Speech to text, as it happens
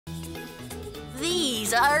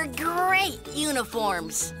These are great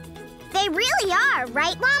uniforms. They really are,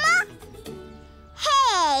 right, Llama?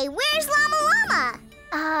 Hey, where's Llama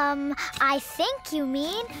Llama? I think you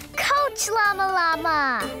mean Coach Llama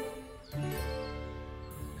Llama.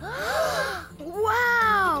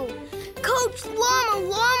 Wow! Coach Llama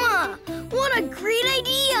Llama! What a great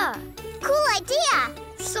idea! Cool idea.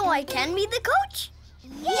 So I can be the coach?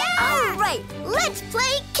 Yeah! All right, let's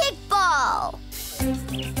play kickball!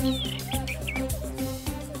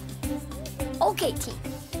 Okay, team.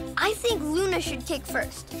 I think Luna should kick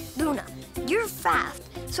first. Luna, you're fast,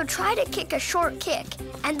 so try to kick a short kick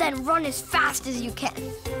and then run as fast as you can.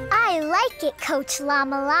 I like it, Coach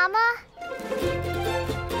Llama Llama.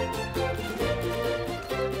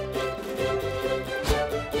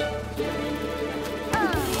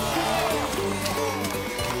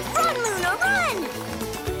 Run, Luna, run!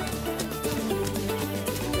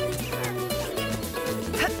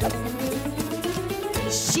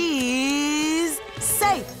 She's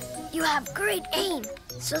safe. You have great aim.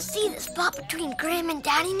 So see the spot between Graham and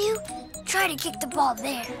Daddy Gnu? Try to kick the ball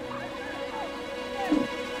there.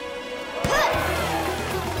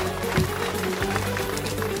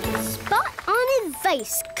 Spot on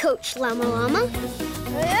advice, Coach Llama Llama.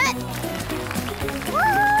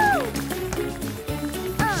 Woohoo!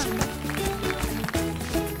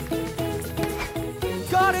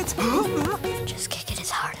 Got it. Just kick it as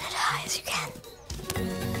hard and as high as you can.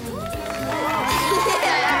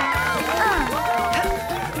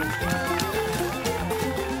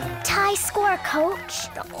 Tie score, Coach.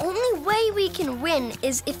 The only way we can win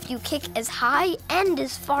is if you kick as high and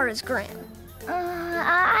as far as Graham.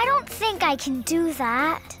 I don't think I can do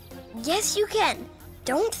that. Yes, you can.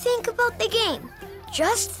 Don't think about the game.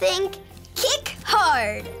 Just think, kick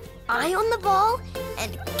hard. Eye on the ball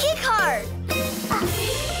and kick hard.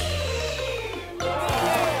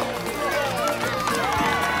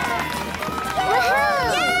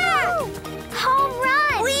 Woohoo! Yeah! Home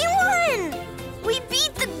run! We won! We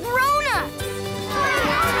beat the grown-ups!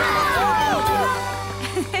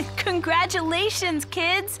 Congratulations,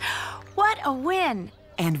 kids! What a win!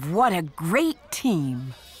 And what a great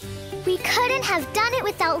team. We couldn't have done it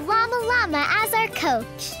without Llama Llama as our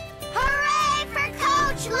coach. Hooray for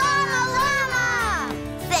Coach Llama Llama!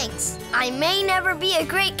 Thanks. I may never be a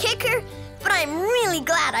great kicker, but I'm really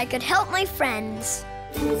glad I could help my friends.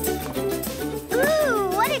 Ooh,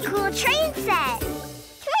 what a cool train set!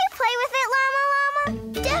 Can we play with it, Llama Llama?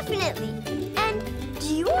 Definitely. And do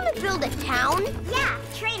you want to build a town? Yeah,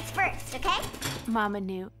 trains first, okay? Mama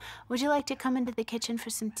Gnu, would you like to come into the kitchen for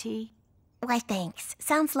some tea? Why, thanks.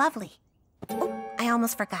 Sounds lovely. Oh, I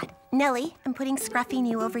almost forgot. Nelly, I'm putting Scruffy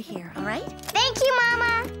Gnu over here, all right? Thank you,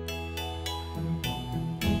 Mama.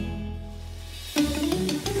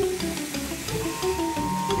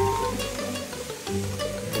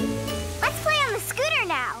 Let's play on the scooter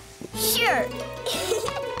now. Sure.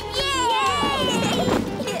 Yay!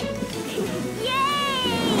 Yay!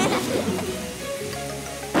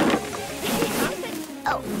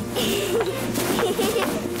 Oh.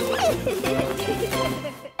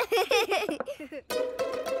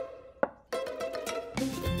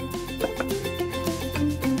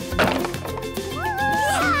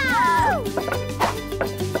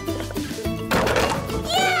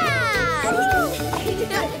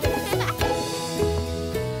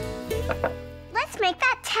 Let's make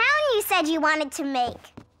that town you said you wanted to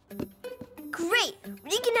make. Great.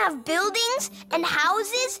 We can have buildings and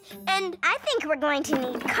houses and... I think we're going to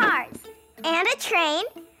need cars and a train.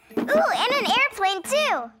 Ooh, and an airplane,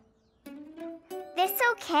 too. This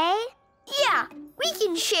okay? Yeah, we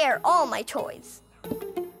can share all my toys.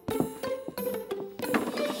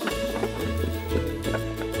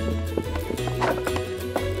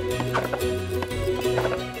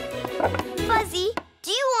 Fuzzy,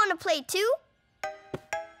 do you want to play too?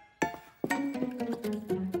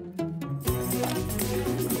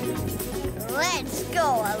 Let's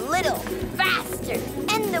go a little faster.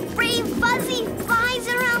 And the brave Fuzzy flies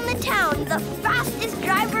around the town, the fastest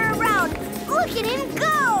driver around. Look at him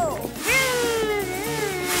go!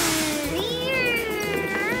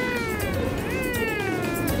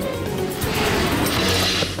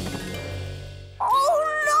 Oh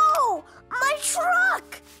no! My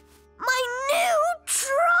truck! My new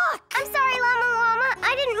truck! I'm sorry, Llama Llama.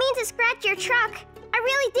 I didn't mean to scratch your truck. I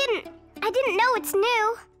really didn't. I didn't know it's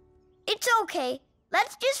new. It's okay.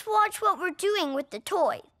 Let's just watch what we're doing with the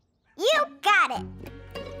toy. You got it.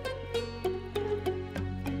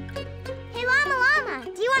 Hey, Llama Llama,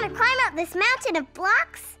 do you want to climb up this mountain of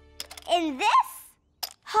blocks? In this?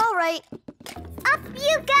 All right. Up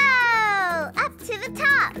you go! Up to the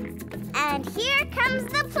top. And here comes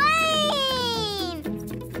the plane!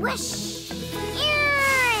 Whoosh!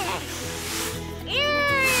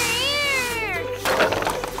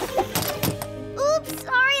 Oops,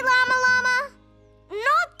 sorry, Llama Llama.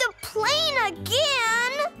 Not the plane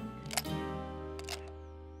again!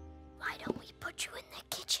 Why don't we put you in the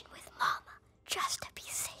kitchen with Mama, just to be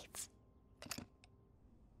safe?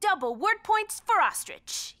 Double word points for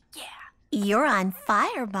ostrich. Yeah. You're on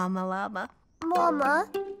fire, Mama Llama. Mama,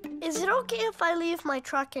 is it okay if I leave my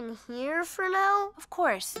truck in here for now? Of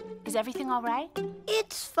course. Is everything all right?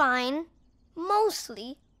 It's fine.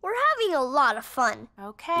 Mostly. We're having a lot of fun.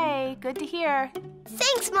 Okay, good to hear.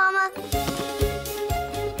 Thanks, Mama.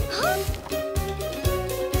 Huh?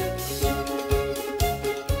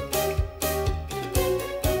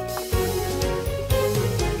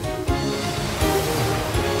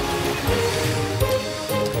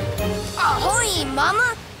 Ahoy,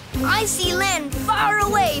 Mama! I see land far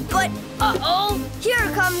away, but uh-oh,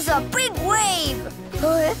 here comes a big wave.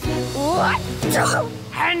 What?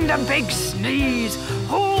 And a big sneeze.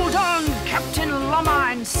 Hold on, Captain Llama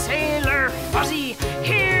and Sailor Fuzzy.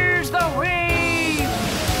 Here's the wave.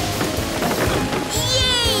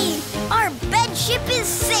 Yay! Our bedship is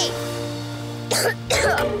safe.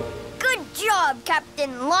 Good job,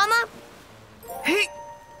 Captain Llama. Hey.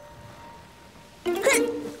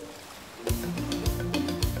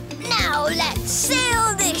 Now let's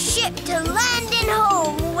sail this ship to land and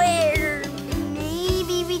home, where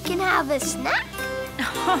maybe we can have a snack?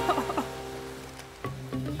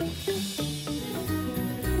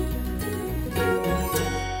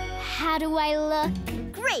 How do I look?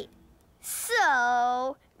 Great.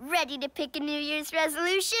 So, ready to pick a New Year's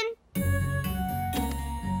resolution?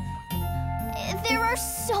 There are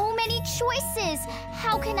so many choices.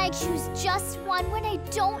 How can I choose just one when I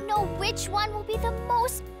don't know which one will be the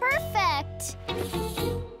most perfect?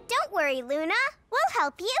 Don't worry, Luna. We'll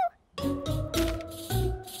help you.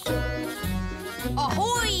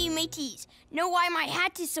 Ahoy, mateys! Know why my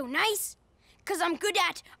hat is so nice? 'Cause I'm good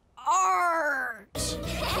at art.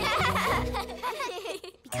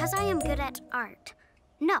 Because I am good at art.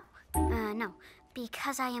 No.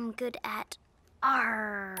 Because I am good at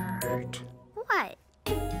art. What?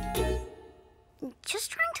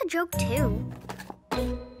 Just trying to joke too.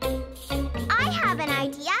 I have an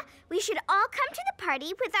idea. We should all come to the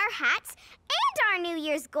party with our hats and our New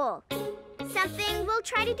Year's goal. Something we'll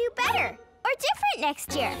try to do better or different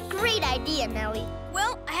next year. Great idea, Nelly.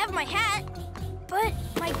 Well, I have my hat, but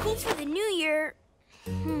my goal for the new year...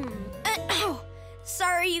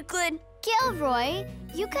 Sorry, Euclid. Gilroy,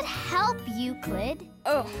 you could help Euclid.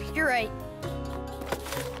 Oh, you're right.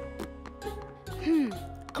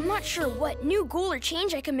 I'm not sure what new goal or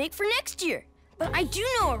change I can make for next year, but I do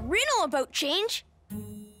know a riddle about change.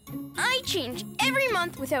 I change every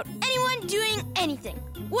month without anyone doing anything.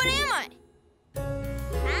 What am I?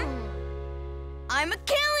 Huh? I'm a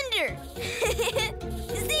calendar.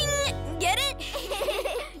 Zing! Get it?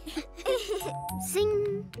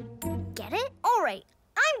 Zing. Get it? All right,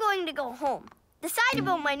 I'm going to go home, decide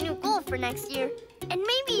about my new goal for next year, and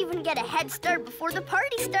maybe even get a head start before the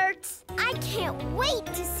party starts. I can't wait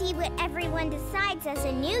to see what everyone decides as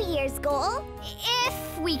a New Year's goal.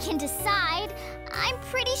 If we can decide. I'm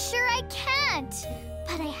pretty sure I can't.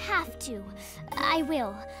 But I have to. I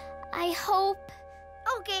will. I hope.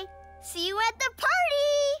 Okay, see you at the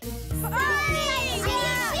party!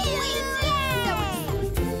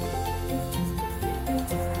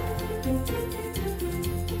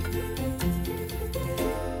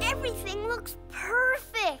 Everything looks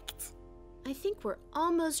perfect. I think we're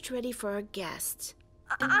almost ready for our guests.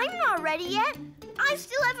 I'm not ready yet. I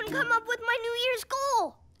still haven't come up with my New Year's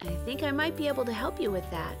goal. I think I might be able to help you with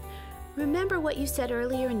that. Remember what you said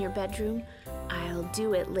earlier in your bedroom? I'll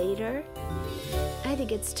do it later. I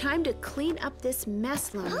think it's time to clean up this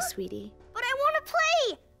mess, Llama, sweetie. But I want to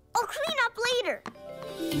play. I'll clean up later.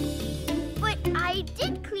 But I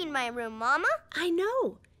did clean my room, Mama. I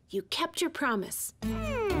know. You kept your promise.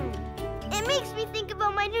 It makes me think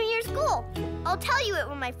about my New Year's goal. I'll tell you it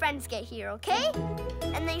when my friends get here, okay?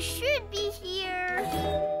 And they should be here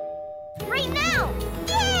right now.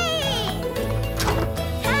 Yay!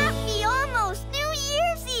 Happy almost New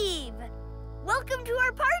Year's Eve! Welcome to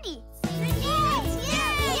our party. Yay!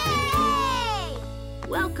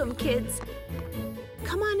 Welcome, kids.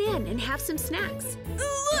 Come on in and have some snacks.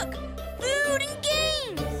 Ooh, look! Food and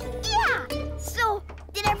games! Yeah! So,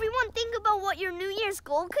 did everyone think about what your New Year's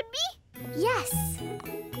goal could be? Yes.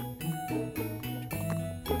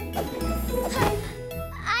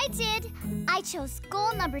 I did. I chose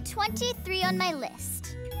goal number 23 on my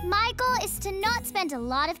list. My goal is to not spend a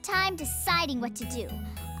lot of time deciding what to do.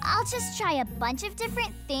 I'll just try a bunch of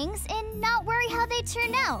different things and not worry how they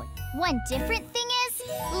turn out. One different thing is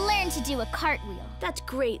learn to do a cartwheel. That's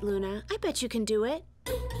great, Luna. I bet you can do it.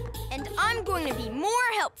 And I'm going to be more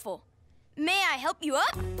helpful. May I help you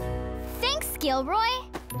up? Thanks, Gilroy.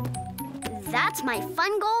 That's my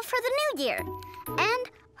fun goal for the new year. And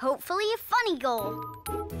hopefully a funny goal.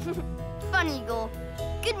 Funny goal.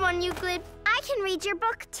 Good one, Euclid. I can read your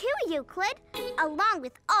book too, Euclid, along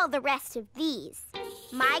with all the rest of these.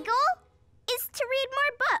 My goal is to read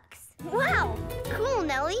more books. Wow, cool,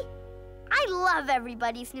 Nelly. I love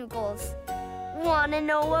everybody's new goals. Wanna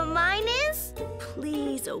know what mine is?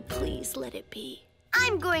 Please, oh please, let it be.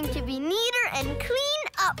 I'm going to be neater and clean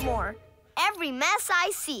up more. Every mess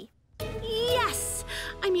I see. Yes!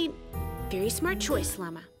 I mean, very smart choice,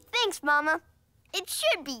 Llama. Thanks, Mama. It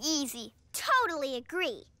should be easy. Totally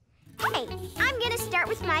agree. Hey, I'm gonna start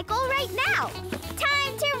with my goal right now.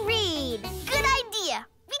 Time to read. Good idea.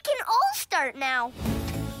 We can all start now.